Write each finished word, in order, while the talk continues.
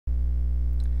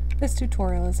This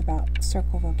tutorial is about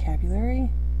Cicrcle vocabulary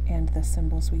and the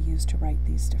symbols we use to write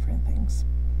these different things.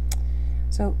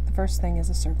 So the first thing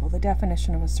is a circle. The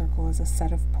definition of a circle is a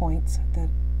set of points that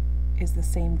is the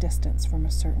same distance from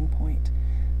a certain point.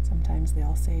 Sometimes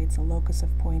they'll say it's a locus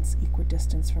of points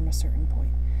equidistant from a certain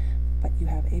point. But you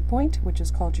have a point, which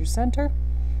is called your center,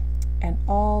 and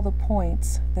all the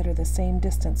points that are the same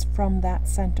distance from that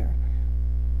center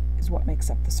is what makes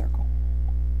up the circle.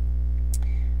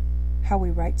 How we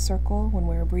write circle when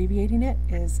we're abbreviating it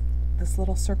is this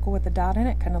little circle with a dot in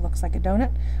it, kind of looks like a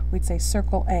donut. We'd say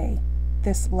circle A.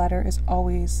 This letter is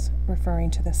always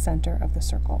referring to the center of the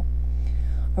circle.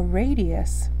 A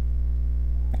radius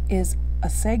is a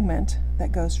segment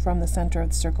that goes from the center of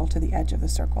the circle to the edge of the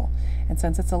circle. And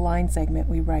since it's a line segment,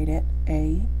 we write it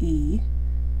AE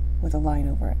with a line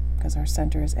over it, because our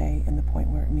center is A and the point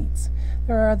where it meets.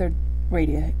 There are other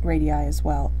radii as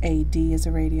well. AD is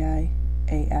a radii,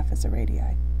 AF is a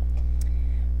radii.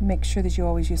 Make sure that you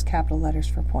always use capital letters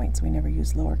for points. We never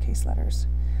use lowercase letters.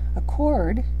 A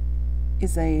chord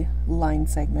is a line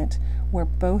segment where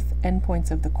both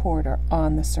endpoints of the chord are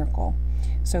on the circle.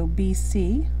 So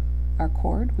BC, our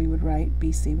chord, we would write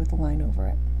BC with a line over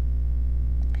it.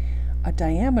 A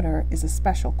diameter is a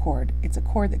special chord. It's a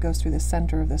chord that goes through the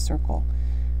center of the circle.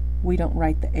 We don't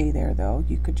write the A there though.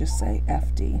 You could just say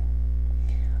FD.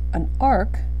 An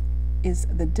arc is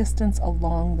the distance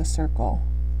along the circle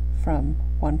from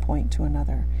one point to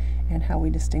another. And how we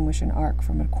distinguish an arc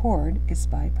from a chord is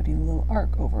by putting a little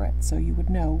arc over it. So you would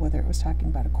know whether it was talking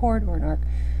about a chord or an arc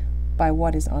by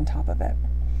what is on top of it.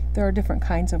 There are different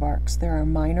kinds of arcs. There are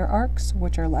minor arcs,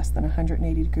 which are less than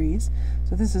 180 degrees.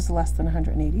 So this is less than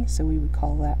 180, so we would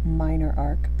call that minor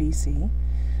arc, BC.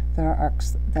 There are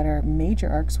arcs that are major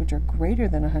arcs, which are greater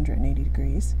than 180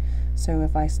 degrees. So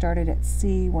if I started at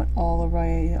C, went all the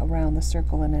way around the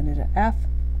circle and ended at F,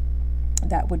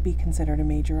 that would be considered a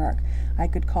major arc. I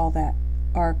could call that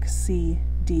arc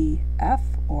CDF,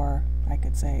 or I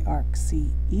could say arc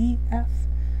CEF,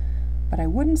 but I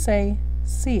wouldn't say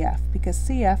CF, because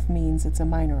CF means it's a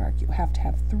minor arc. You have to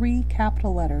have 3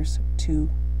 capital letters to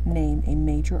name a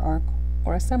major arc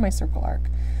or a semicircle arc.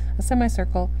 A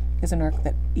semicircle is an arc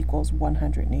that equals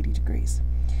 180 degrees.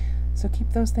 So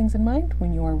keep those things in mind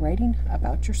when you are writing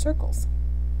about your circles.